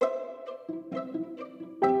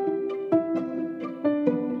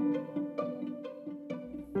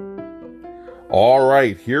All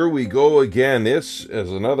right, here we go again. This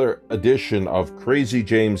is another edition of Crazy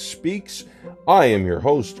James Speaks. I am your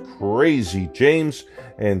host, Crazy James,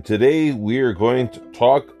 and today we are going to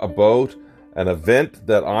talk about an event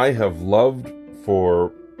that I have loved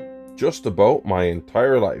for just about my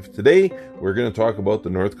entire life. Today, we're going to talk about the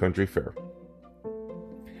North Country Fair.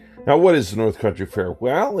 Now, what is the North Country Fair?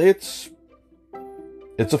 Well, it's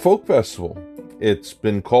a folk festival. It's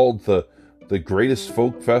been called the greatest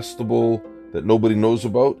folk festival that nobody knows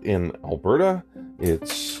about in Alberta.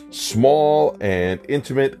 It's small and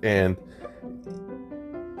intimate and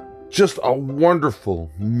just a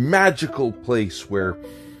wonderful, magical place where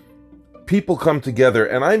people come together,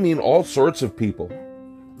 and I mean all sorts of people.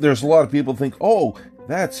 There's a lot of people think, oh,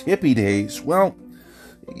 that's hippie days. Well,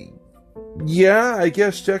 yeah, I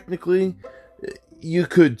guess technically you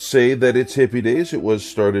could say that it's hippie days. It was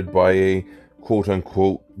started by a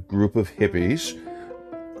quote-unquote group of hippies.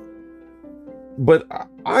 But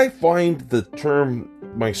I find the term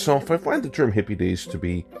hippie days to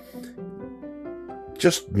be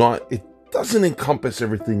just not, it doesn't encompass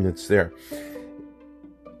everything that's there.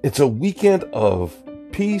 It's a weekend of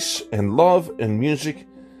peace and love and music,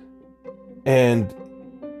 and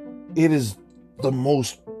it is the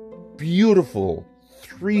most beautiful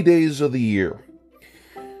 3 days of the year.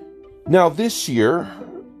 Now, this year,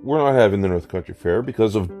 we're not having the North Country Fair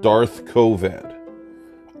because of Darth COVID,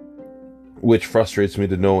 which frustrates me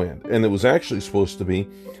to no end. And it was actually supposed to be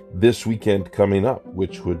this weekend coming up,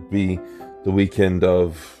 which would be the weekend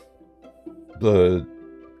of the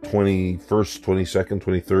 21st, 22nd,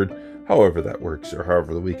 23rd, however that works, or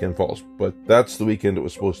however the weekend falls. But that's the weekend it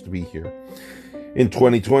was supposed to be here in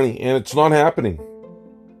 2020. And it's not happening,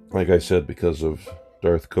 like I said, because of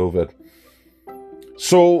Darth COVID.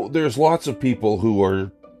 So there's lots of people who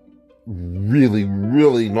are really,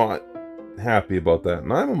 really not happy about that.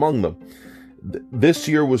 And I'm among them. This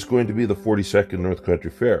year was going to be the 42nd North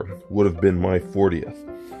Country Fair. Would have been my 40th.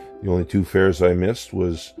 The only two fairs I missed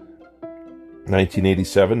was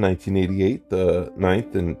 1987, 1988, the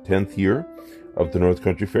 9th and 10th year of the North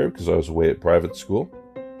Country Fair, because I was away at private school.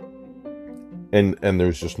 And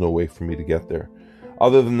there's just no way for me to get there.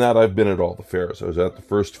 Other than that, I've been at all the fairs. I was at the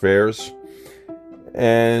first fairs.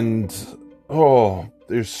 And,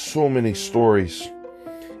 there's so many stories.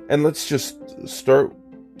 And let's just start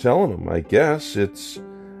telling them, I guess.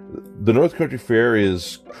 The North Country Fair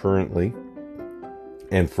is currently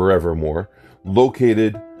and forevermore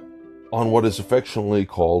located on what is affectionately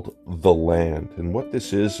called the land. And what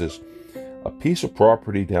this is a piece of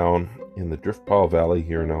property down in the Driftpile Valley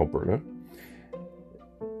here in Alberta.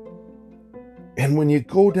 And when you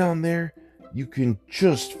go down there, you can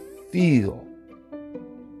just feel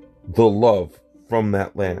the love from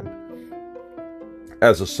that land.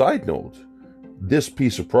 As a side note, this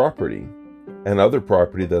piece of property and other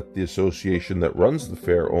property that the association that runs the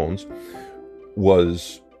fair owns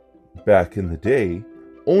was, back in the day,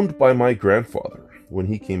 owned by my grandfather. When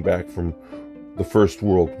he came back from the First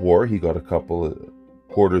World War, he got a couple of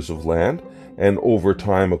quarters of land and over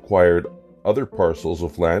time acquired other parcels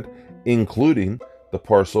of land, including the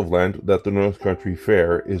parcel of land that the North Country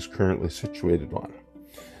Fair is currently situated on.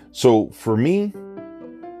 So for me,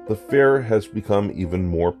 the fair has become even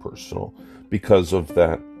more personal because of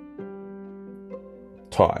that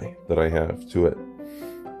tie that I have to it.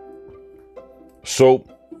 So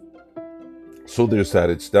there's that.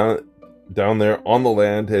 It's down there on the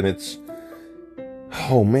land, and it's,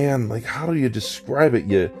 oh man, like, how do you describe it?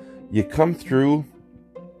 You come through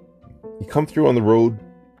on the road.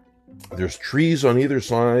 There's trees on either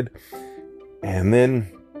side, and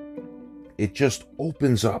then it just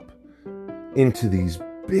opens up into these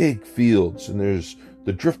big fields, and there's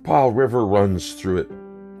the Driftpile River runs through it.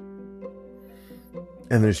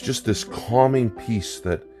 And there's just this calming peace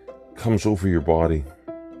that comes over your body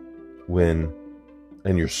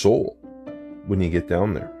and your soul when you get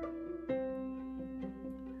down there.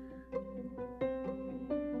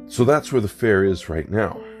 So that's where the fair is right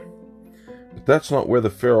now. But that's not where the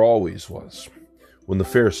fair always was. When the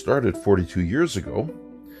fair started 42 years ago,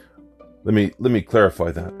 let me clarify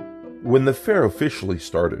that. When the fair officially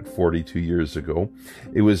started 42 years ago,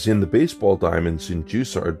 it was in the baseball diamonds in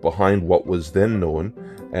Jussard behind what was then known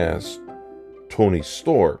as Tony's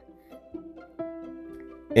store.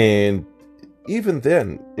 And even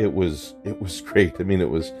then, it was great. I mean, it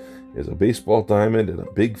was a baseball diamond in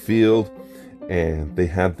a big field, and they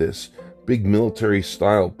had this big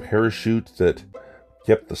military-style parachute that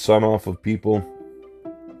kept the sun off of people.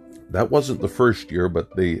 That wasn't the first year,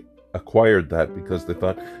 but they acquired that because they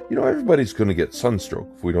thought, everybody's going to get sunstroke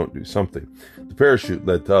if we don't do something. The parachute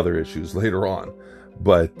led to other issues later on,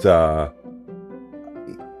 but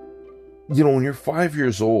when you're 5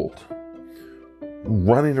 years old,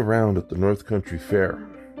 running around at the North Country Fair,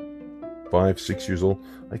 5, 6 years old,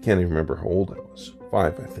 I can't even remember how old I was,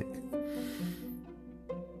 5, I think.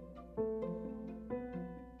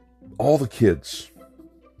 All the kids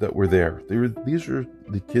that were there, these are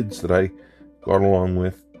the kids that I got along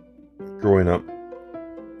with growing up,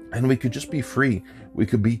 and we could just be free. We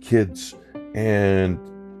could be kids, and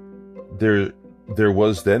there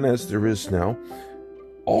was then, as there is now,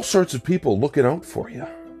 all sorts of people looking out for you,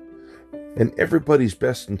 and everybody's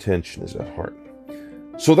best intention is at heart.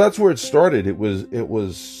 So that's where it started. It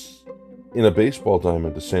was in a baseball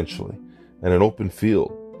diamond, essentially, and an open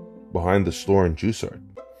field behind the store in Jussard.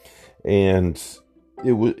 And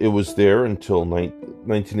it was there until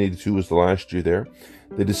 1982 was the last year there.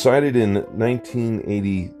 They decided in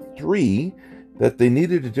 1983 that they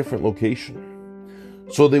needed a different location.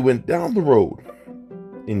 So they went down the road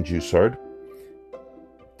in Jussard,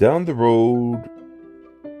 down the road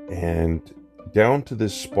and down to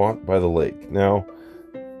this spot by the lake. Now,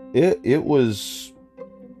 it was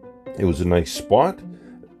a nice spot.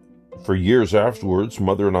 For years afterwards,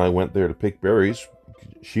 Mother and I went there to pick berries.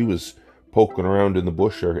 She was poking around in the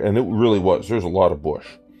bush area, and it really was. There's a lot of bush.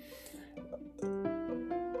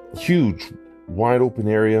 Huge, wide open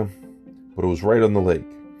area, but it was right on the lake.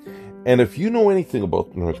 And if you know anything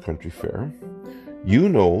about the North Country Fair, you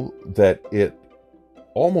know that it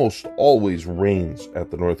almost always rains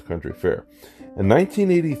at the North Country Fair. And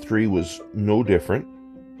 1983 was no different.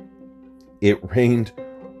 It rained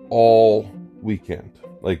all weekend.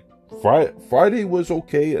 Like Friday was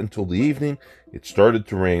okay until the evening. It started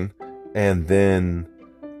to rain, and then,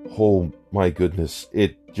 oh my goodness,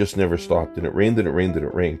 it just never stopped. And it rained and it rained and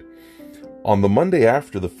it rained. On the Monday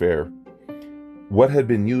after the fair, what had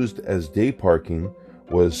been used as day parking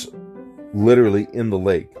was literally in the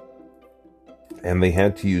lake. And they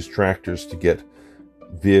had to use tractors to get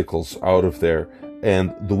vehicles out of there.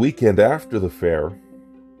 And the weekend after the fair,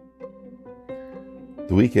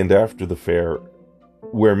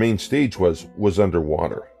 where main stage was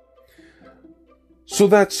underwater. So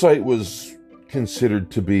that site was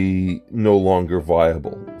considered to be no longer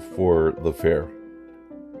viable for the fair.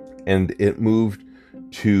 And it moved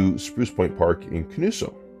to Spruce Point Park in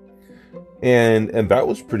Canuso. And that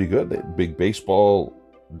was pretty good. They had big baseball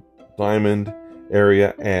diamond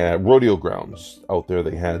area and rodeo grounds out there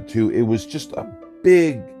they had too. It was just a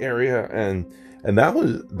big area, and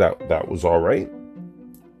that was all right.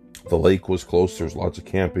 The lake was close. There's lots of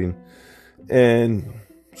camping, and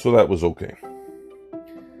so that was okay.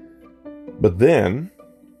 But then,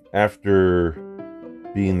 after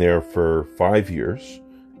being there for 5 years,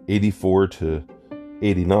 84 to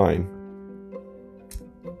 89,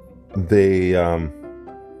 they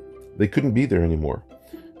couldn't be there anymore.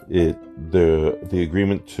 The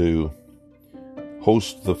agreement to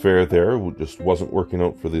host the fair there just wasn't working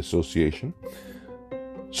out for the association,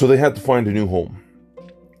 so they had to find a new home.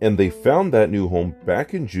 And they found that new home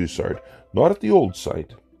back in Jussard, not at the old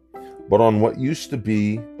site, but on what used to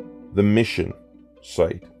be the Mission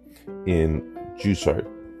site in Jussard.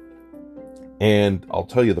 And I'll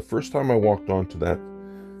tell you, the first time I walked onto that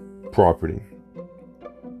property,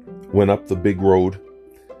 went up the big road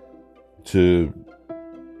to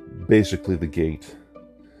basically the gate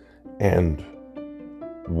and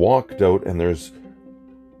walked out, and there's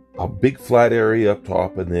a big flat area up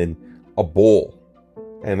top and then a bowl.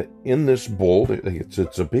 And in this bowl,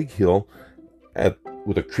 it's a big hill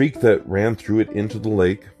with a creek that ran through it into the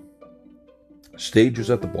lake. Stage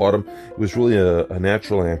was at the bottom. It was really a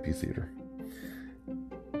natural amphitheater.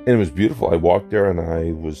 And it was beautiful. I walked there and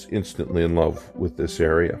I was instantly in love with this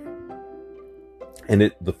area.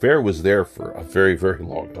 And the fair was there for a very, very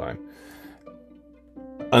long time.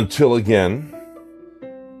 Until again,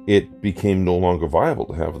 it became no longer viable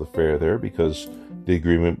to have the fair there because the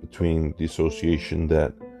agreement between the association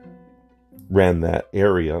that ran that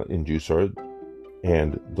area in Jussard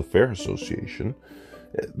and the Fair Association,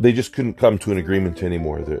 they just couldn't come to an agreement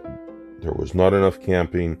anymore. There was not enough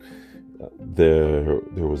camping. There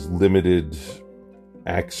was limited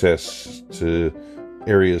access to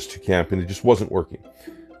areas to camp, and it just wasn't working.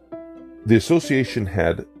 The association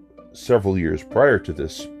had, several years prior to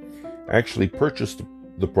this, actually purchased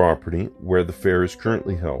the property where the fair is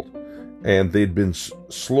currently held. And they'd been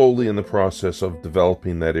slowly in the process of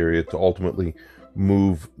developing that area to ultimately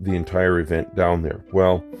move the entire event down there.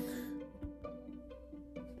 Well,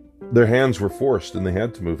 their hands were forced and they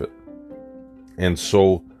had to move it. And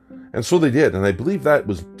so they did. And I believe that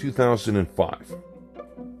was 2005.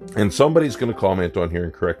 And somebody's going to comment on here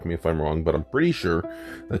and correct me if I'm wrong, but I'm pretty sure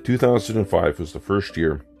that 2005 was the first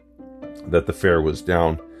year that the fair was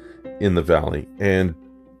down in the valley, and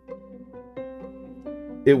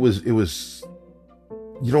it was,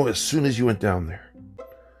 as soon as you went down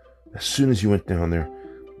there,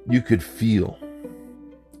 you could feel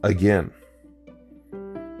again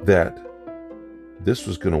that this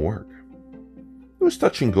was going to work. It was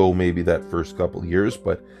touch and go maybe that first couple of years,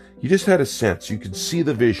 but you just had a sense. You could see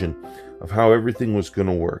the vision of how everything was going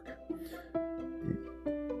to work.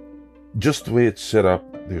 Just the way it's set up,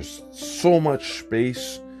 there's so much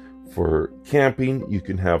space for camping. You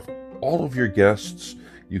can have all of your guests,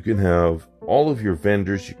 you can have all of your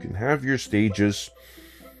vendors, you can have your stages,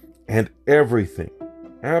 and everything,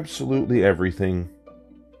 absolutely everything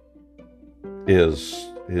is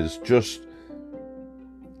just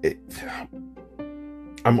it.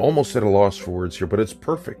 I'm almost at a loss for words here, but it's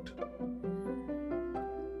perfect.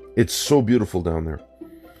 It's so beautiful down there.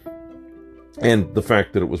 And the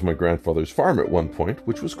fact that it was my grandfather's farm at one point,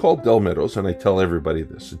 which was called Dell Meadows, and I tell everybody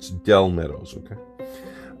this, it's Dell Meadows, okay?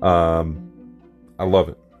 I love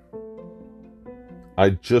it.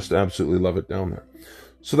 I just absolutely love it down there.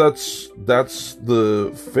 So that's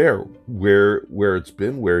the fair, where it's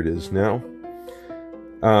been, where it is now.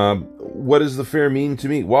 What does the fair mean to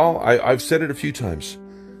me? Well, I've said it a few times.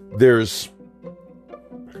 There's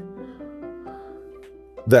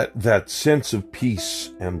that sense of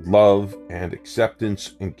peace and love and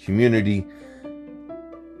acceptance and community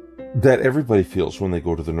that everybody feels when they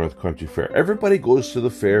go to the North Country Fair. Everybody goes to the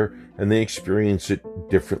fair and they experience it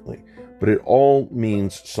differently, but it all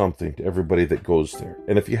means something to everybody that goes there.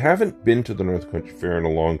 And if you haven't been to the North Country Fair in a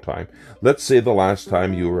long time, let's say the last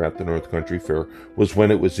time you were at the North Country Fair was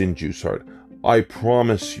when it was in Dusart. I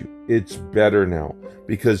promise you, it's better now.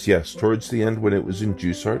 Because yes, towards the end when it was in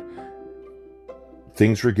Dusart,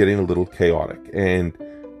 things were getting a little chaotic and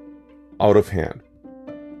out of hand.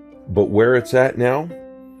 But where it's at now,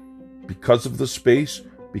 because of the space,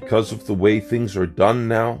 because of the way things are done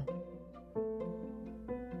now,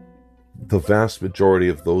 the vast majority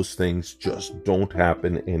of those things just don't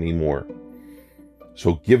happen anymore.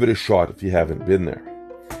 So give it a shot if you haven't been there.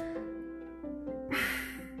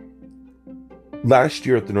 Last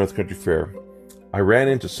year at the North Country Fair, I ran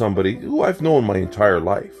into somebody who I've known my entire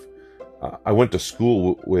life. I went to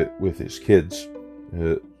school with his kids,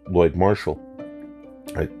 Lloyd Marshall.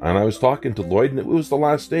 And I was talking to Lloyd, and it was the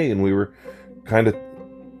last day, and we were Dawn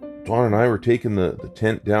and I were taking the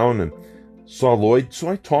tent down and saw Lloyd. So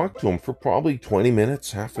I talked to him for probably 20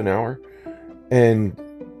 minutes, half an hour. And,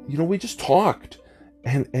 we just talked.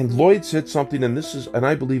 And Lloyd said something, and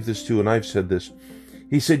I believe this too, and I've said this.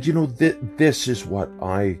 He said, this is what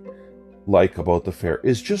I like about the fair,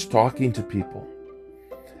 is just talking to people.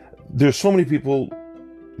 There's so many people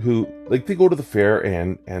who, they go to the fair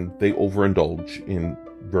and they overindulge in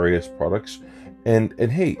various products. And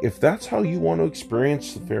hey, if that's how you want to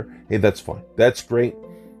experience the fair, hey, that's fine. That's great.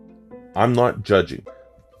 I'm not judging.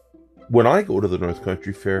 When I go to the North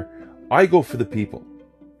Country Fair, I go for the people.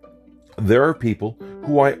 There are people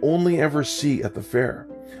who I only ever see at the fair.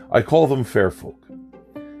 I call them fair folk.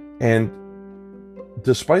 And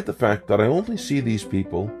despite the fact that I only see these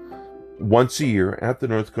people once a year at the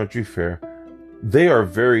North Country Fair, they are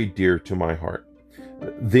very dear to my heart.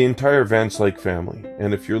 The entire Van Slyke family.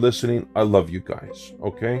 And if you're listening, I love you guys,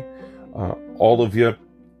 okay? All of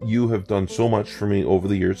you have done so much for me over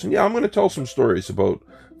the years. And yeah, I'm going to tell some stories about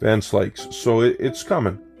Van Slykes, so it's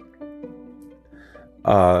coming.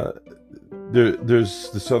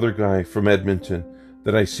 There's this other guy from Edmonton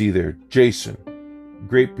that I see there, Jason.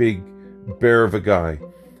 Great big bear of a guy.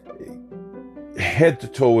 Head to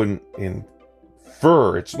toe in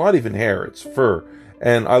fur. It's not even hair, it's fur.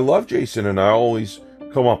 And I love Jason, and I always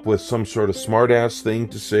come up with some sort of smart-ass thing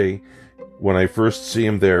to say when I first see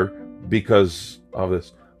him there because of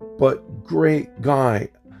this. But great guy.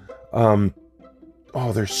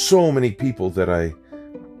 There's so many people that I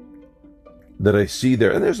see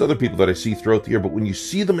there. And there's other people that I see throughout the year. But when you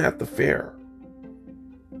see them at the fair,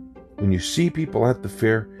 when you see people at the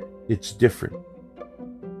fair, it's different.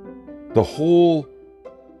 The whole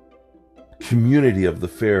community of the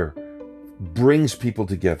fair brings people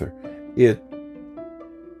together.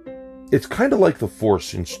 It's kind of like the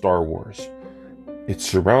Force in Star Wars. It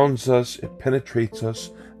surrounds us, it penetrates us,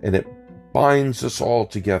 and it binds us all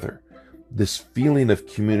together. This feeling of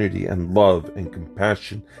community and love and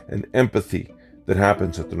compassion and empathy that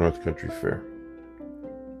happens at the North Country Fair.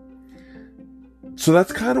 So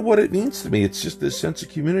that's kind of what it means to me. It's just this sense of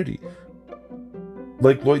community.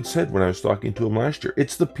 Like Lloyd said when I was talking to him last year,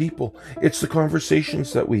 it's the people. It's the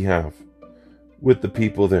conversations that we have with the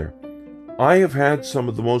people there. I have had some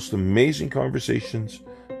of the most amazing conversations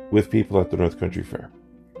with people at the North Country Fair.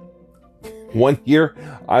 One year,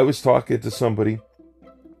 I was talking to somebody,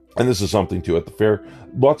 and this is something too at the fair.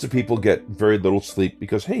 Lots of people get very little sleep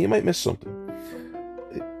because, hey, you might miss something.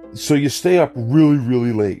 So you stay up really,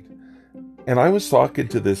 really late. And I was talking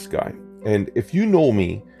to this guy, and if you know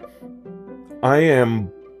me, I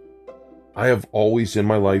have always in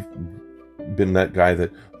my life been that guy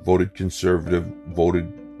that voted Conservative,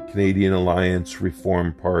 voted Canadian Alliance,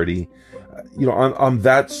 Reform Party. I'm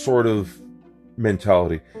that sort of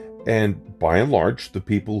mentality. And by and large, the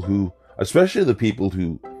people who, especially the people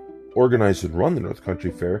who organize and run the North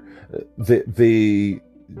Country Fair, they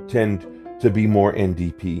tend to be more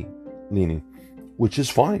NDP leaning, which is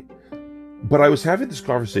fine. But I was having this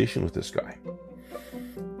conversation with this guy,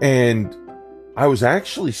 and I was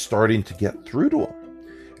actually starting to get through to him.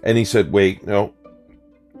 And he said, wait, no,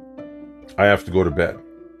 I have to go to bed.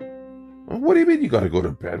 What do you mean you got to go to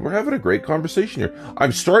bed? We're having a great conversation here.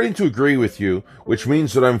 I'm starting to agree with you, which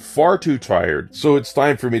means that I'm far too tired, so it's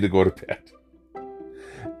time for me to go to bed.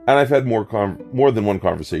 And I've had more than one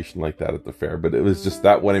conversation like that at the fair, but it was just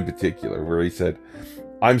that one in particular where he said,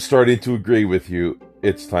 I'm starting to agree with you.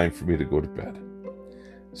 It's time for me to go to bed.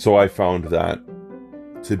 So I found that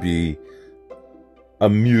to be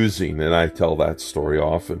amusing, and I tell that story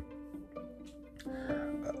often.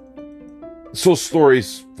 So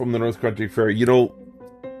stories from the North Country Fair,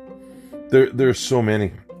 there's so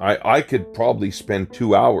many. I could probably spend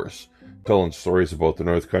 2 hours telling stories about the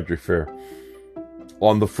North Country Fair.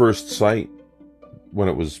 On the first site, when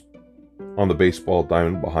it was on the baseball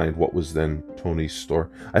diamond behind what was then Tony's store.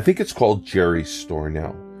 I think it's called Jerry's store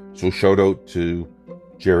now. So shout out to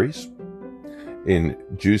Jerry's in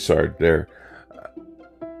Jussard there.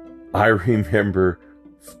 I remember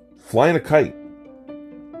flying a kite.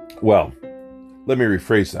 Well, let me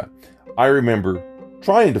rephrase that. I remember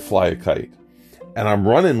trying to fly a kite, and I'm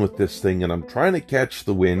running with this thing, and I'm trying to catch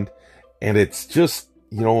the wind, and it's just,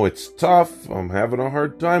 it's tough. I'm having a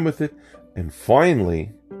hard time with it. And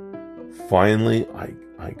finally,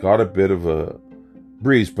 I got a bit of a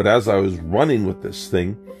breeze. But as I was running with this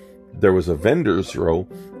thing, there was a vendor's row,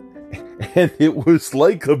 and it was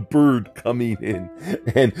like a bird coming in,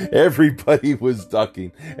 and everybody was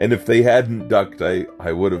ducking. And if they hadn't ducked,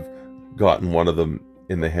 I would have gotten one of them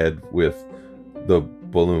in the head with the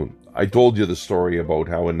balloon. I told you the story about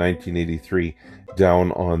how in 1983,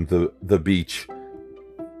 down on the beach,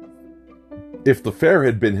 if the fair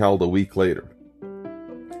had been held a week later,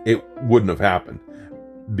 it wouldn't have happened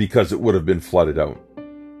because it would have been flooded out.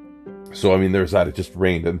 So, there's that. It just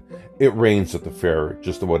rained, and it rains at the fair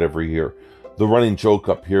just about every year. The running joke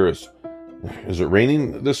up here is it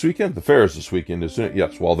raining this weekend? The fair is this weekend, isn't it?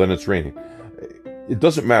 Yes, well, then it's raining. It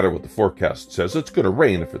doesn't matter what the forecast says. It's going to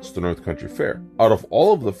rain if it's the North Country Fair. Out of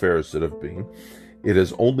all of the fairs that have been, it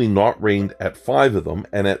has only not rained at 5 of them,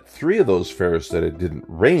 and at 3 of those fairs that it didn't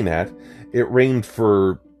rain at, it rained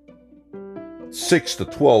for 6 to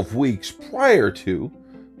 12 weeks prior to,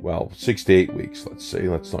 6 to 8 weeks, let's say.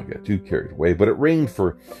 Let's not get too carried away. But it rained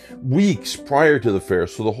for weeks prior to the fair,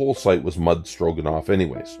 so the whole site was mud stroganoff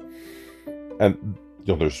anyways. And,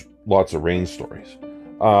 there's lots of rain stories.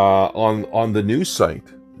 On the new site,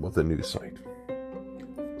 the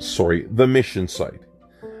mission site,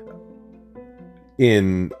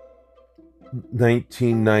 in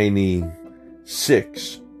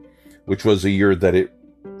 1996, which was a year that it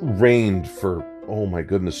rained for, oh my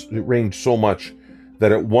goodness, it rained so much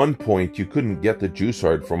that at one point you couldn't get the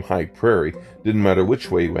Jussard from High Prairie. Didn't matter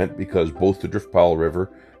which way you went, because both the Driftpile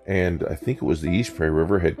River and I think it was the East Prairie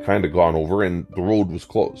River had kind of gone over, and the road was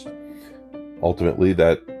closed. Ultimately,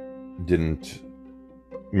 that didn't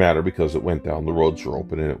matter because it went down, the roads were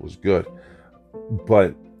open, and it was good.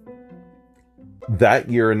 But that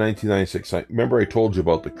year in 1996, I remember I told you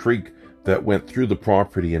about the creek that went through the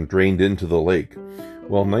property and drained into the lake.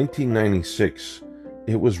 Well, 1996,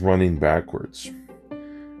 it was running backwards.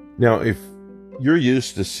 Now, if you're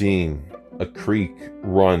used to seeing a creek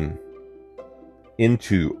run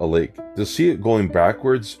into a lake, to see it going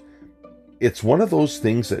backwards, it's one of those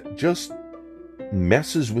things that just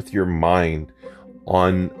messes with your mind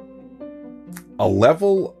on a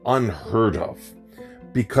level unheard of,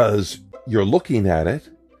 because you're looking at it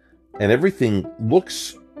and everything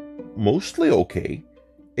looks mostly okay,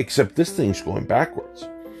 except this thing's going backwards.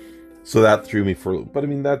 So that threw me for a loop. But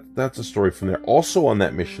that's a story from there. Also on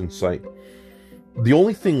that mission site, the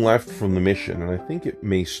only thing left from the mission, and I think it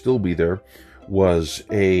may still be there, was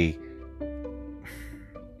a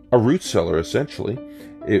root cellar, essentially.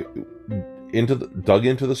 It dug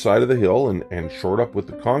into the side of the hill and shored up with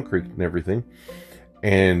the concrete and everything.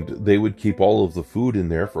 And they would keep all of the food in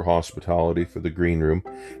there for hospitality, for the green room.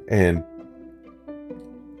 And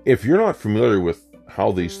if you're not familiar with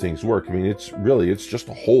how these things work, I mean, it's just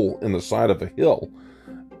a hole in the side of a hill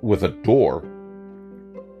with a door.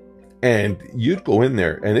 And you'd go in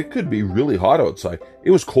there, and it could be really hot outside.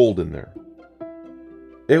 It was cold in there.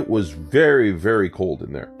 It was very, very cold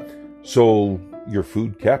in there. So your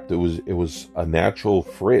food kept. It was a natural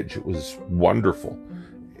fridge. It was wonderful.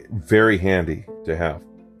 Very handy to have.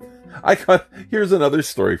 Here's another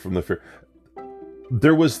story from the fair.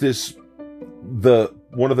 There was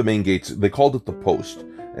one of the main gates, they called it the post,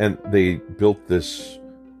 and they built this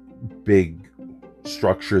big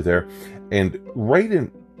structure there, and right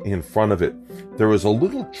in front of it, there was a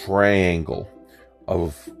little triangle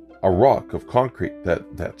of a rock of concrete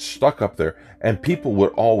that stuck up there, and people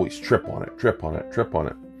would always trip on it.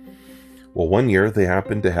 Well, one year they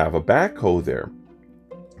happened to have a backhoe there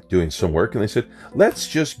doing some work, and they said, let's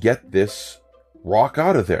just get this rock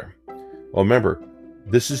out of there. Well, remember,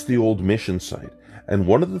 this is the old mission site, and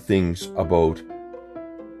one of the things about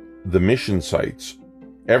the mission sites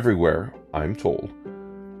everywhere, I'm told,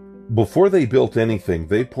 before they built anything,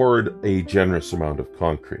 they poured a generous amount of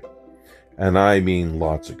concrete. And I mean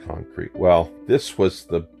lots of concrete. Well, this was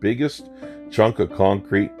the biggest chunk of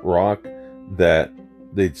concrete rock that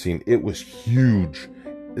they'd seen. It was huge.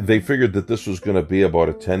 They figured that this was going to be about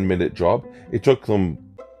a 10-minute job. It took them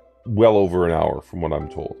well over an hour, from what I'm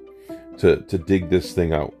told, to dig this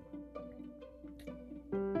thing out.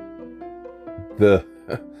 The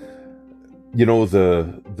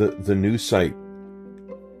new site,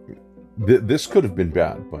 this could have been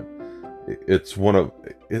bad, but it's one of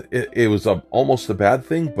it was almost a bad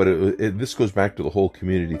thing, but this goes back to the whole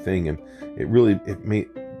community thing, and it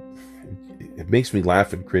makes me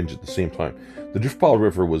laugh and cringe at the same time. The Driftpile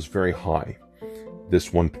River was very high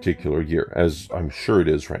this one particular year, as I'm sure it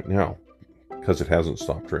is right now, because it hasn't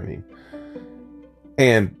stopped raining.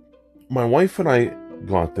 And my wife and I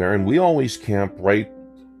got there, and we always camp right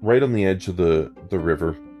on the edge of the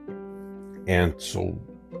river, and so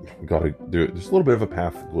there's a little bit of a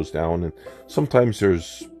path that goes down, and sometimes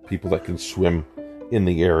there's people that can swim in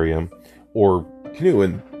the area or canoe,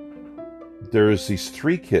 and there's these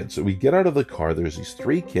three kids. So we get out of the car, there's these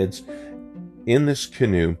three kids in this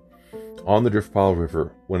canoe on the Driftpile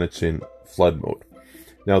River when it's in flood mode.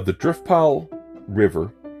 Now, the Driftpile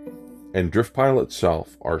River and Driftpile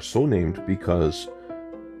itself are so named because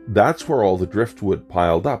that's where all the driftwood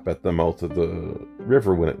piled up at the mouth of the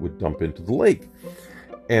river when it would dump into the lake.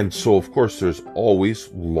 And so, of course, there's always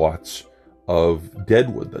lots of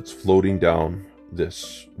deadwood that's floating down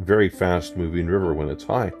this very fast-moving river when it's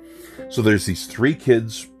high. So there's these three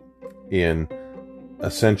kids in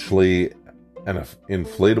essentially an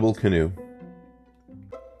inflatable canoe.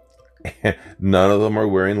 None of them are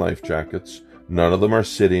wearing life jackets. None of them are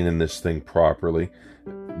sitting in this thing properly,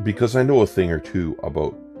 because I know a thing or two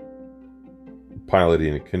about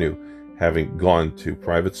piloting a canoe, having gone to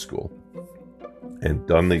private school and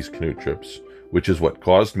done these canoe trips, which is what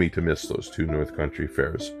caused me to miss those two North Country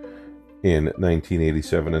fairs in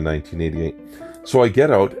 1987 and 1988. So I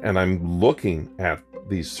get out and I'm looking at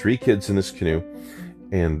these three kids in this canoe,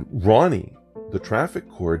 and Ronnie, the traffic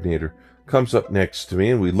coordinator, comes up next to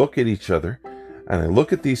me, and we look at each other, and I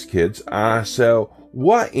look at these kids. I say,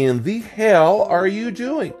 what in the hell are you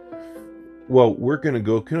doing? Well, we're going to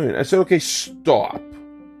go canoeing. I said, okay, stop.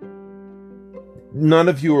 None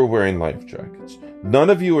of you are wearing life jackets. None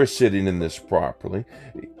of you are sitting in this properly.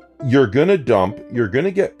 You're going to dump. You're going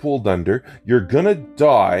to get pulled under. You're going to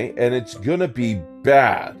die, and it's going to be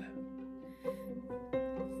bad.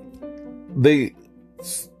 They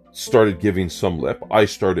started giving some lip. I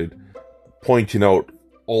started pointing out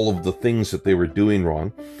all of the things that they were doing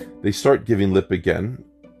wrong. They start giving lip again.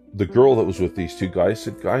 The girl that was with these two guys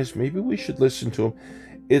said, guys, maybe we should listen to him.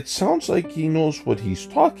 It sounds like he knows what he's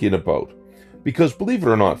talking about. Because believe it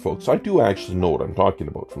or not, folks, I do actually know what I'm talking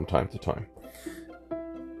about from time to time.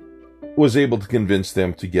 Was able to convince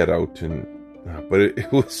them to get out, but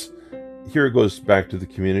it was, here it goes back to the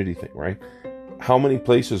community thing, right? How many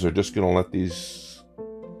places are just going to let these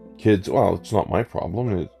kids, well, it's not my problem.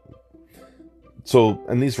 And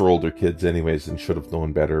these are older kids anyways and should have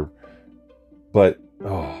known better. But,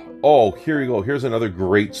 here you go. Here's another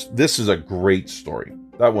this is a great story.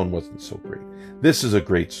 That one wasn't so great. This is a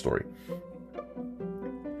great story.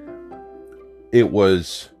 It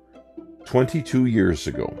was 22 years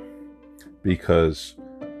ago, because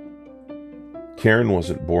Karen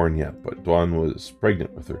wasn't born yet, but Dawn was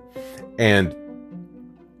pregnant with her. And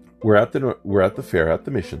we're at the fair at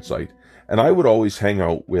the mission site, and I would always hang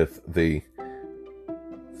out with the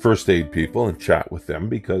first aid people and chat with them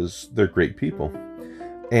because they're great people.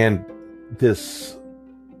 And this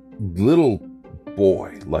little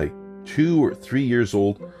boy, like 2 or 3 years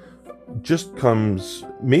old, just comes,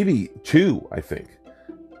 maybe 2, I think,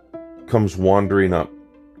 comes wandering up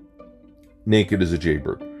naked as a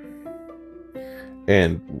jaybird.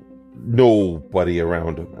 And nobody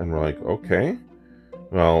around him. And we're like, okay,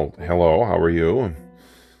 well, hello, how are you? And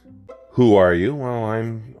who are you? Well,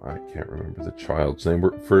 I can't remember the child's name.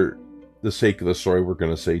 For the sake of the story, we're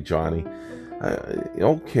going to say Johnny.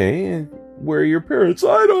 Okay, and where are your parents?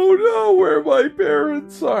 I don't know where my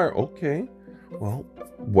parents are. Okay, well,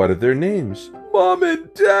 what are their names? Mom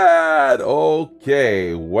and Dad.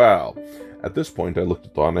 Okay, well, at this point, I looked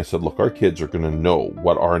at Dawn and I said, look, our kids are going to know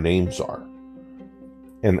what our names are.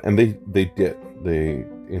 And they did. They,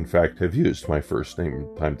 in fact, have used my first name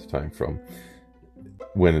time to time from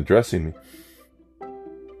when addressing me.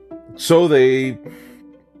 So they,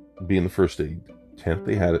 being the first aid tent,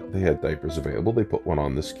 they had diapers available. They put one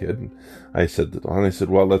on this kid. And I said to Dawn, I said,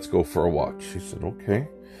 well, let's go for a walk. She said, okay.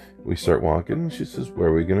 We start walking. And she says, where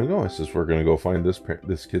are we going to go? I says, we're going to go find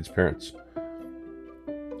this kid's parents.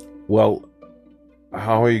 Well,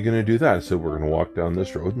 how are you going to do that? I said, we're going to walk down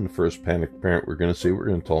this road, and the first panicked parent we're going to see, we're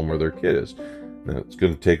going to tell them where their kid is. Now, it's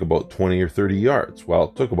going to take about 20 or 30 yards. Well,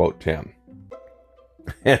 it took about 10.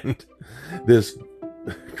 And this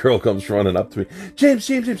girl comes running up to me. James,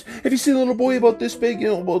 have you seen a little boy about this big,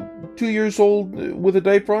 about 2 years old with a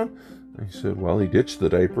diaper on? I said, well, he ditched the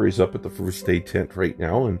diaper. He's up at the first aid tent right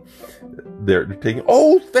now, and they're taking,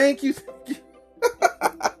 oh, thank you.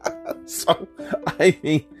 So, I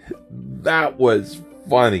mean, that was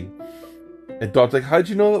funny. And Dawn's like, how'd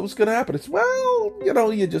you know that was going to happen? It's, well,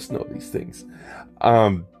 you just know these things.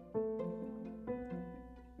 I'm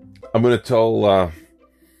going to tell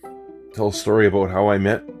a story about how I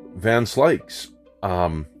met Van Slikes.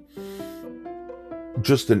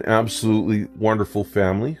 Just an absolutely wonderful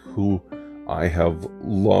family who I have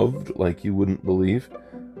loved like you wouldn't believe.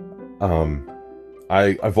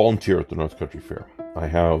 I volunteer at the North Country Fair. I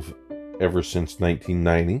have ever since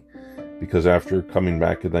 1990, because after coming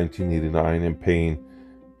back in 1989 and paying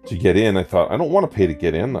to get in, I thought, I don't want to pay to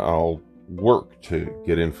get in. I'll work to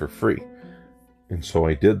get in for free. And so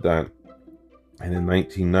I did that. And in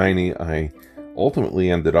 1990, I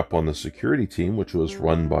ultimately ended up on the security team, which was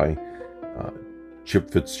run by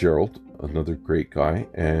Chip Fitzgerald, another great guy,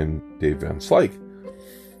 and Dave Van Slyke.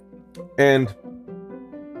 And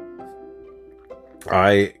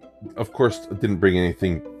I, of course, didn't bring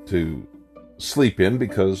anything to sleep in,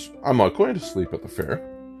 because I'm not going to sleep at the fair.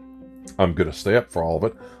 I'm going to stay up for all of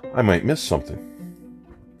it. I might miss something.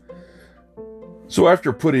 So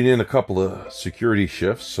after putting in a couple of security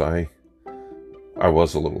shifts, I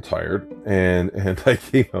was a little tired, and I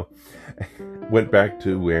came out, went back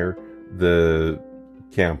to where the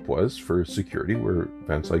camp was for security, where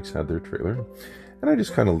Van Sykes had their trailer, and I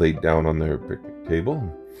just kind of laid down on their picnic table,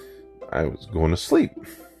 and I was going to sleep.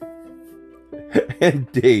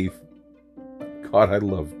 And Dave, God, I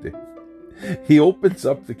love Dave. He opens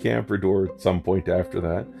up the camper door at some point after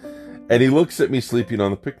that, and he looks at me sleeping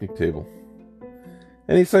on the picnic table.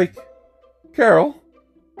 And he's like, Carol,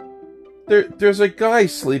 there's a guy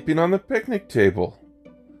sleeping on the picnic table.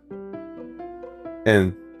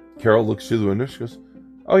 And Carol looks through the window. She goes,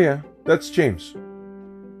 oh yeah, that's James.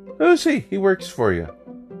 Who's he? He works for you.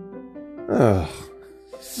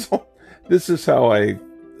 So this is how I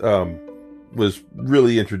was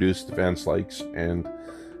really introduced to Van Slikes, and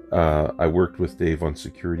I worked with Dave on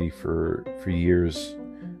security for years.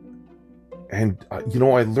 And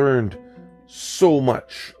I learned so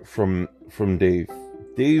much from Dave.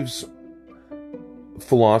 Dave's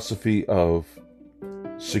philosophy of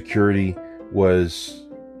security was,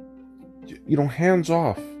 hands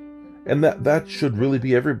off. And that should really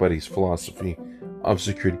be everybody's philosophy of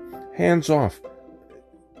security. Hands off.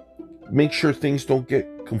 Make sure things don't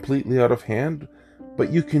get completely out of hand,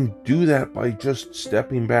 but you can do that by just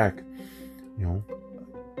stepping back.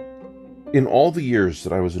 In all the years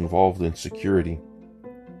that I was involved in security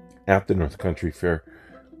at the North Country Fair,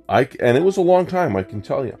 and it was a long time, I can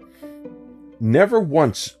tell you, never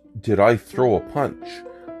once did I throw a punch.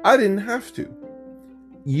 I didn't have to.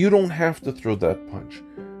 You don't have to throw that punch.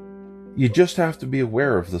 You just have to be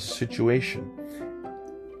aware of the situation.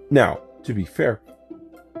 Now, to be fair,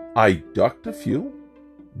 I ducked a few,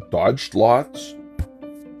 dodged lots,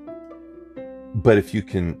 but if you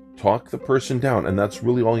can talk the person down, and that's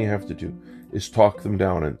really all you have to do, is talk them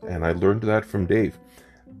down, and I learned that from Dave.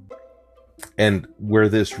 And where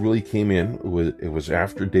this really came in, it was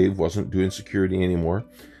after Dave wasn't doing security anymore.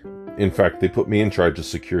 In fact, they put me in charge of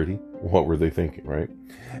security. What were they thinking, right?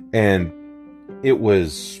 And it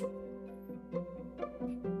was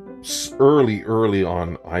early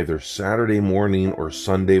on either Saturday morning or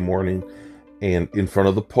Sunday morning, and in front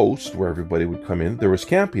of the post where everybody would come in, there was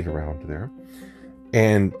camping around there.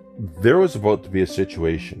 And there was about to be a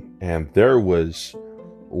situation, and there was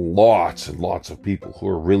lots and lots of people who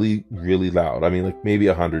were really, really loud. I mean, like maybe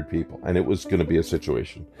 100 people, and it was going to be a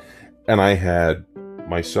situation. And I had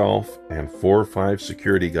myself and 4 or 5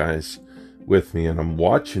 security guys with me, and I'm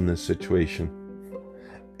watching this situation.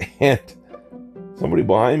 And somebody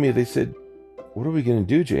behind me, they said, "What are we going to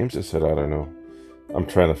do, James?" I said, "I don't know. I'm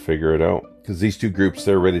trying to figure it out." Because these two groups,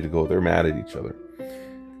 they're ready to go. They're mad at each other.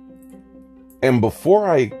 And before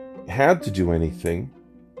I had to do anything,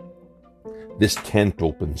 this tent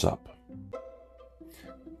opens up.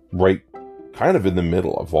 Right kind of in the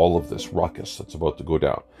middle of all of this ruckus that's about to go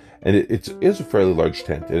down. And it is a fairly large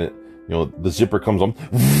tent. And it, you know, the zipper comes on,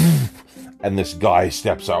 and this guy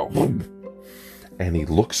steps out. And he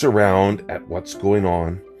looks around at what's going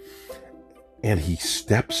on, and he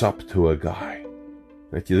steps up to a guy.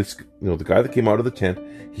 Like this, you know, the guy that came out of the tent,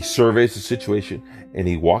 he surveys the situation, and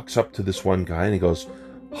he walks up to this one guy, and he goes,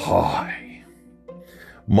 "Hi,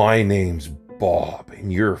 my name's Bob,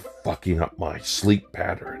 and you're fucking up my sleep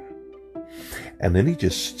pattern." And then he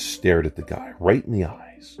just stared at the guy right in the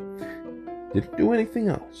eyes. Didn't do anything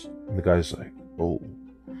else. And the guy's like, oh,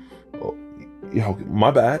 yeah,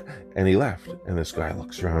 my bad. And he left. And this guy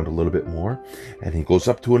looks around a little bit more, and he goes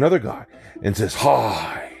up to another guy and says,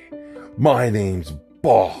 "Hi, my name's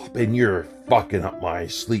Bob, and you're fucking up my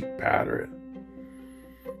sleep pattern."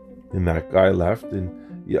 And that guy left,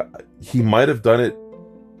 and yeah, he might have done it,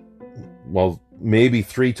 well, maybe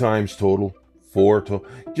 3 times total, 4 total.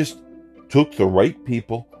 Just took the right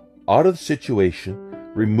people out of the situation,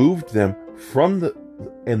 removed them from the,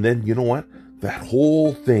 and then, you know what? That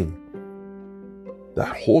whole thing,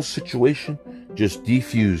 that whole situation just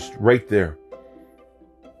defused right there.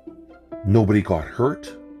 Nobody got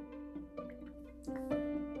hurt.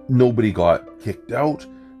 Nobody got kicked out.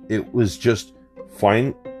 It was just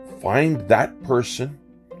find that person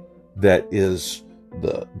that is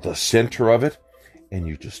the center of it, and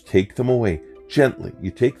you just take them away gently.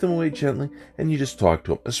 You take them away gently, and you just talk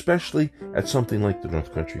to them, especially at something like the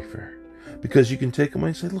North Country Fair, because you can take them away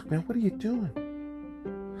and say, "Look, man, what are you doing?"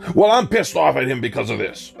 "Well, I'm pissed off at him because of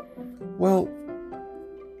this." Well,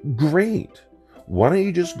 great. Why don't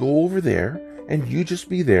you just go over there, and you just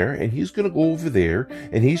be there, and he's going to go over there,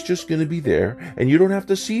 and he's just going to be there, and you don't have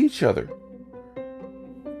to see each other.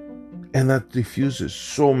 And that diffuses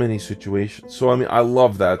so many situations. So, I mean, I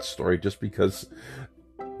love that story just because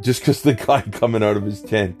the guy coming out of his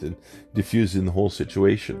tent and diffusing the whole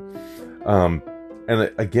situation. And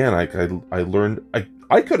again, I learned,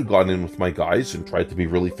 I could have gone in with my guys and tried to be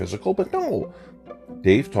really physical, but no.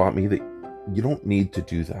 Dave taught me that you don't need to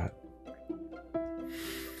do that.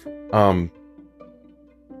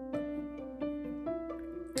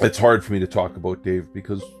 It's hard for me to talk about Dave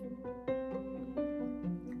because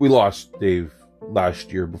we lost Dave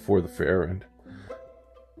last year before the fair, and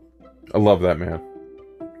I love that man,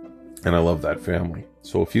 and I love that family.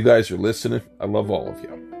 So if you guys are listening, I love all of you.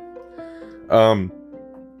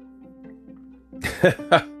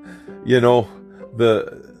 You know,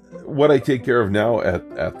 what I take care of now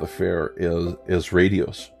at the fair is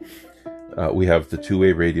radios. We have the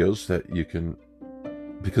 2-way radios that you can,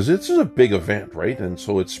 because this is a big event, right? And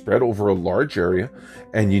so it's spread over a large area,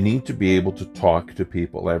 and you need to be able to talk to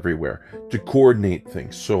people everywhere to coordinate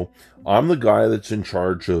things. So I'm the guy that's in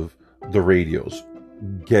charge of the radios,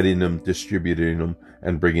 getting them, distributing them,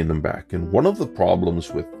 and bringing them back. And one of the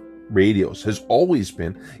problems with radios has always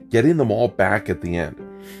been getting them all back at the end.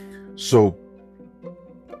 So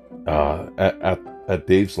at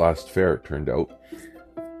Dave's last fair, it turned out,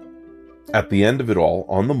 at the end of it all,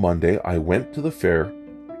 on the Monday, I went to the fair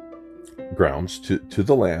grounds, to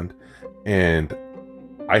the land, and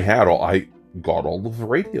I got all of the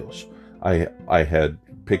radios. I had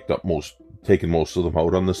taken most of them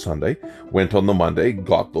out on the Sunday, went on the Monday,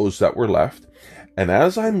 got those that were left, and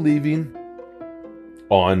as I'm leaving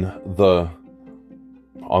on the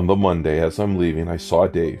Monday, as I'm leaving, I saw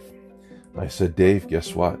Dave. I said, "Dave,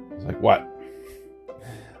 guess what?" I was like, "What?"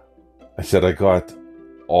 I said, "I got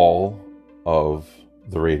all of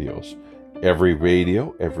the radios. Every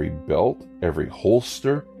radio, every belt, every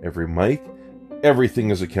holster, every mic, everything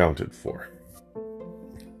is accounted for."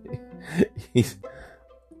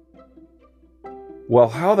 "Well,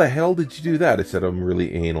 how the hell did you do that?" I said, "I'm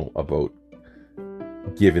really anal about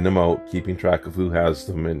giving them out, keeping track of who has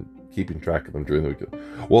them, and keeping track of them during the week."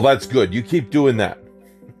 "Well, that's good. You keep doing that."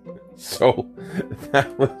 So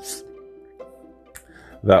that was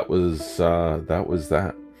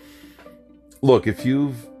that. Look, if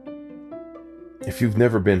you've if you've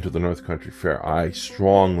never been to the North Country Fair, I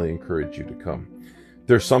strongly encourage you to come.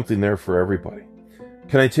 There's something there for everybody.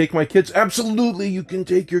 Can I take my kids? Absolutely, you can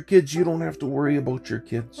take your kids. You don't have to worry about your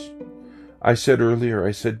kids. I said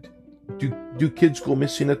earlier, do kids go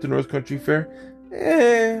missing at the North Country Fair?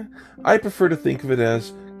 I prefer to think of it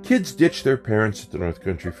as kids ditch their parents at the North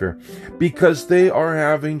Country Fair because they are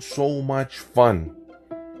having so much fun.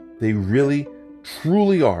 They really,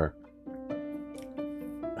 truly are.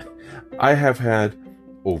 I have had,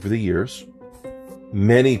 over the years,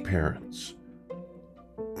 many parents,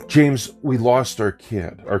 James, we lost our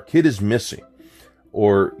kid. Our kid is missing.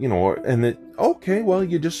 Or, okay, well,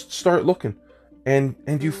 you just start looking. And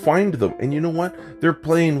you find them. And you know what? They're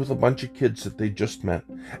playing with a bunch of kids that they just met.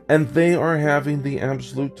 And they are having the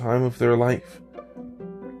absolute time of their life.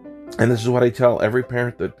 And this is what I tell every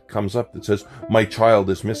parent that comes up that says, my child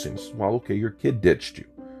is missing. Well, okay, your kid ditched you.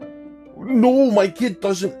 No, my kid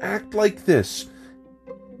doesn't act like this.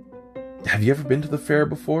 Have you ever been to the fair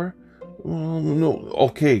before? No.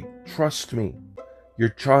 Okay, trust me. Your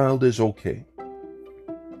child is okay.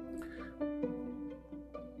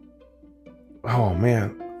 Oh,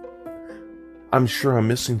 man. I'm sure I'm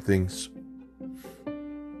missing things.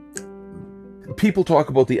 People talk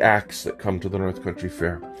about the acts that come to the North Country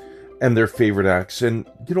Fair and their favorite acts. And,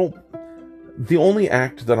 the only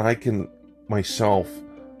act that I can myself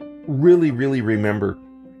really, really remember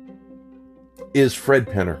is Fred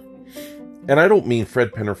Penner. And I don't mean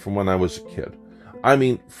Fred Penner from when I was a kid. I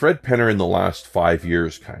mean Fred Penner in the last 5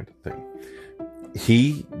 years kind of thing.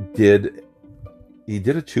 He did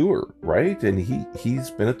a tour, right? And he's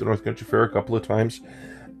been at the North Country Fair a couple of times.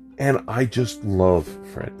 And I just love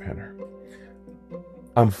Fred Penner.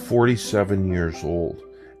 I'm 47 years old.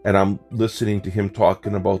 And I'm listening to him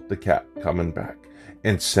talking about the cat coming back.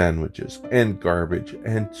 And sandwiches. And garbage.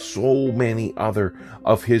 And so many other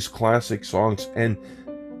of his classic songs. And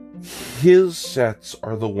his sets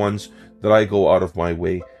are the ones that I go out of my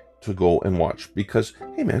way to go and watch. Because,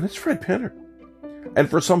 hey man, it's Fred Penner. And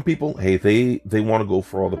for some people, hey, they want to go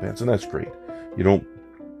for all the bands, and that's great.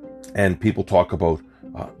 And people talk about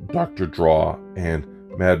Dr. Draw and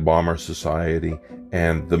Mad Bomber Society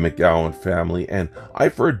and the McGowan family, and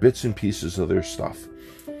I've heard bits and pieces of their stuff.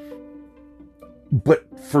 But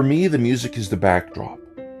for me, the music is the backdrop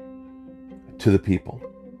to the people.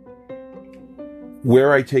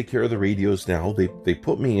 Where I take care of the radios now, they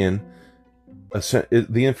put me in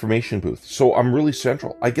the information booth. So I'm really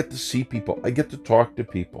central. I get to see people. I get to talk to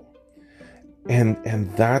people.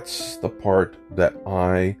 And that's the part that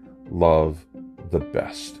I love the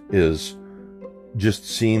best, is just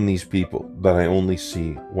seeing these people that I only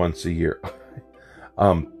see once a year.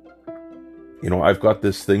 I've got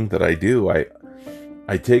this thing that I do.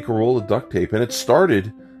 I take a roll of duct tape, and it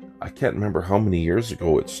started, I can't remember how many years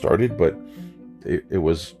ago it started, but it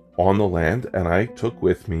was on the land, and I took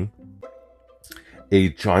with me a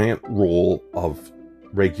giant roll of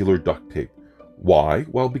regular duct tape. Why?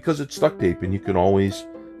 Well, because it's duct tape and you can always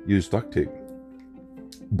use duct tape.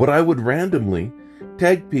 But I would randomly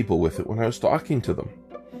tag people with it when I was talking to them.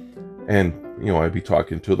 And, I'd be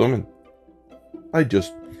talking to them and I'd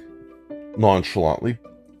just nonchalantly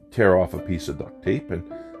tear off a piece of duct tape and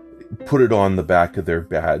put it on the back of their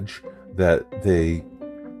badge that they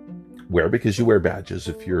wear, because you wear badges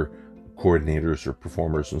if you're coordinators or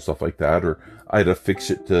performers and stuff like that. Or I'd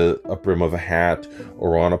affix it to a brim of a hat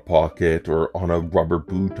or on a pocket or on a rubber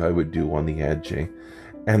boot I would do on the edge.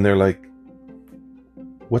 And they're like,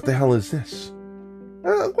 what the hell is this?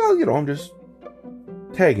 Well, I'm just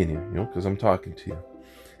tagging you, because I'm talking to you.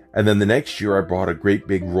 And then the next year I brought a great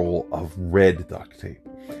big roll of red duct tape.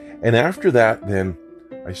 And after that, then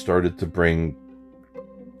I started to bring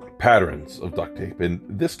patterns of duct tape, and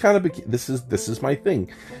this kind of this is my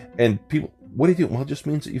thing. And people, what do you do? Well, it just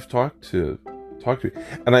means that you've talked to me.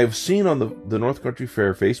 And I've seen on the North Country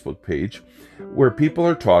Fair Facebook page where people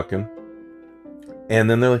are talking, and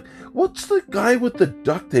then they're like, "What's the guy with the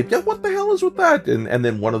duct tape? Yeah, what the hell is with that?" And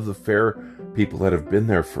then one of the fair people that have been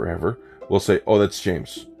there forever will say, "Oh, that's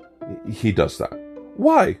James. He does that."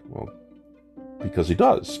 Why? Well, because he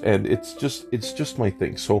does. And it's just my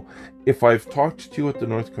thing. So if I've talked to you at the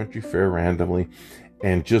North Country Fair randomly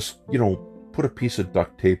and just, put a piece of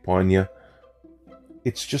duct tape on you,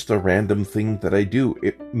 it's just a random thing that I do.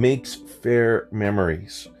 It makes fair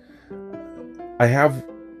memories. I have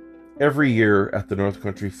every year at the North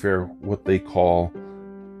Country Fair what they call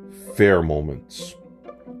fair moments.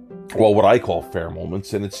 Well, what I call fair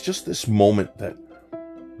moments. And it's just this moment that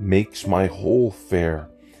makes my whole fair.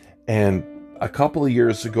 And a couple of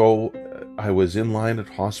years ago, I was in line at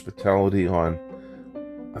hospitality I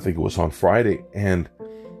think it was on Friday, and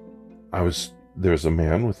I was there's a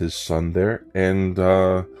man with his son there, and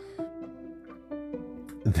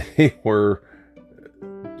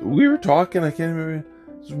we were talking, I can't remember,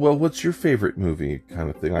 well, what's your favorite movie, kind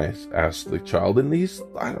of thing. I asked the child, and he's,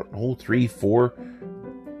 I don't know,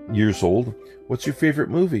 3-4 years old. What's your favorite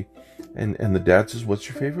movie? And the dad says, what's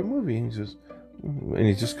your favorite movie? And he says, and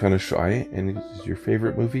he's just kind of shy, and he says, your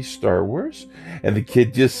favorite movie, Star Wars? And the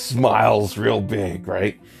kid just smiles real big,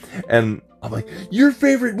 right? And I'm like, your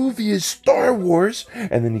favorite movie is Star Wars?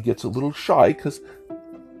 And then he gets a little shy, because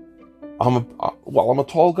I'm a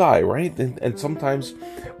tall guy, right? And sometimes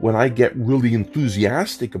when I get really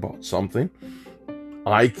enthusiastic about something,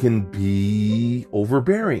 I can be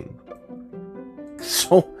overbearing.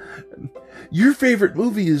 So, your favorite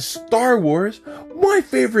movie is Star Wars? My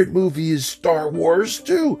favorite movie is Star Wars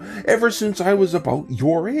too, ever since I was about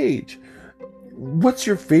your age. What's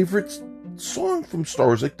your favorite song from Star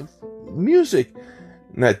Wars? Like the music?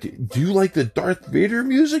 Now, do you like the Darth Vader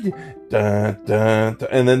music? Da, da, da.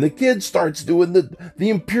 And then the kid starts doing the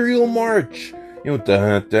Imperial March. You know,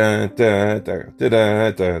 da, da, da, da, da,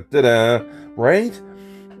 da, da, da, da, right?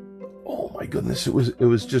 Oh my goodness, it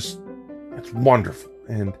was just, it's wonderful.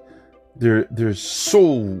 And there's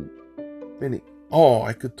so many. Oh,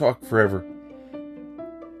 I could talk forever.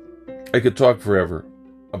 I could talk forever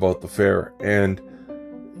about the fair. And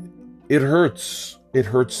it hurts. It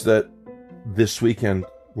hurts that this weekend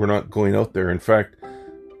we're not going out there. In fact,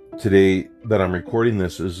 today that I'm recording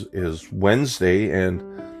this is Wednesday, and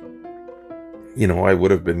you know, I would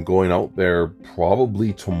have been going out there.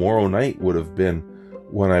 Probably tomorrow night would have been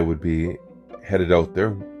when I would be headed out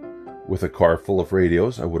there with a car full of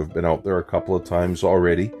radios. I would have been out there a couple of times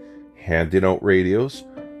already, handing out radios,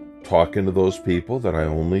 talking to those people that I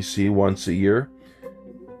only see once a year,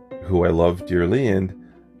 who I love dearly. And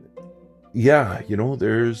yeah, you know,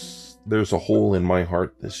 there's a hole in my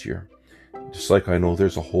heart this year, just like I know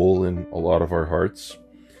there's a hole in a lot of our hearts,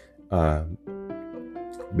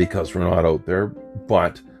 because we're not out there.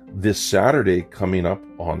 But this Saturday coming up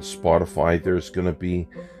on Spotify, there's going to be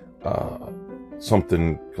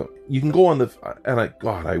something. You can go on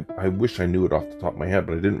I wish I knew it off the top of my head,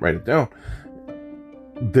 but I didn't write it down.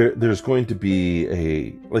 There's going to be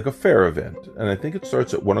a fair event, and I think it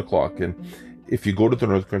starts at 1:00. And if you go to the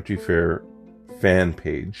North Country Fair fan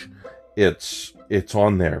page, it's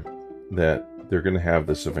on there that they're going to have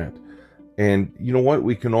this event. And you know what?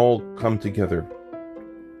 We can all come together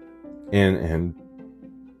and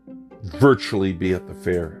virtually be at the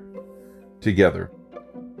fair together.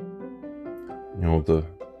 You know,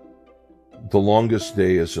 the longest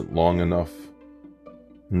day isn't long enough,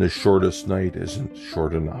 and the shortest night isn't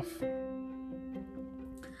short enough.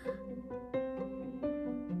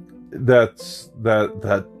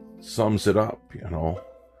 That sums it up, you know.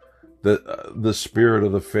 The spirit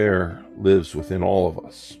of the fair lives within all of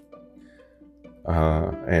us,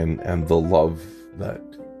 and the love that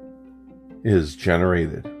is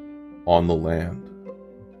generated on the land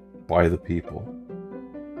by the people,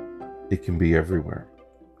 it can be everywhere.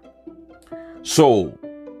 So,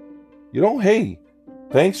 you know, hey,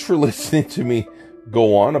 thanks for listening to me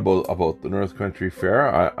go on about the North Country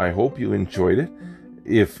Fair. I hope you enjoyed it.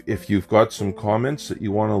 If you've got some comments that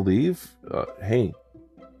you want to leave, hey,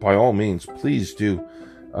 by all means, please do.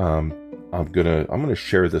 I'm gonna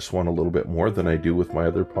share this one a little bit more than I do with my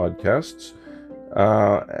other podcasts.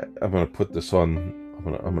 I'm gonna put this on.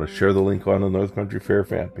 I'm gonna share the link on the North Country Fair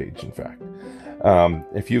fan page. In fact,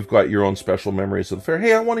 if you've got your own special memories of the fair,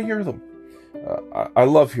 hey, I want to hear them. I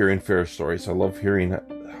love hearing fair stories. I love hearing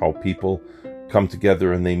how people come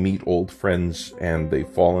together and they meet old friends and they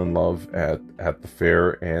fall in love at the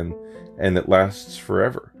fair, and it lasts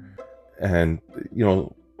forever. And you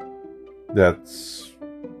know, that's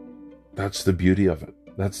the beauty of it.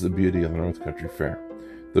 That's the beauty of the North Country Fair.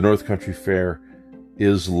 The North Country Fair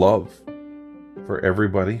is love for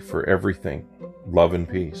everybody, for everything. Love and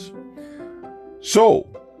peace. So,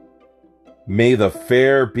 may the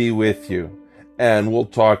fair be with you. And we'll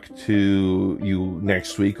talk to you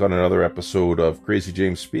next week on another episode of Crazy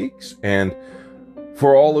James Speaks. And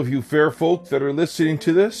for all of you fair folk that are listening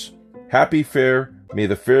to this, happy fair. May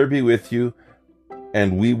the fair be with you.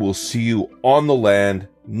 And we will see you on the land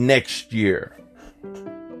next year.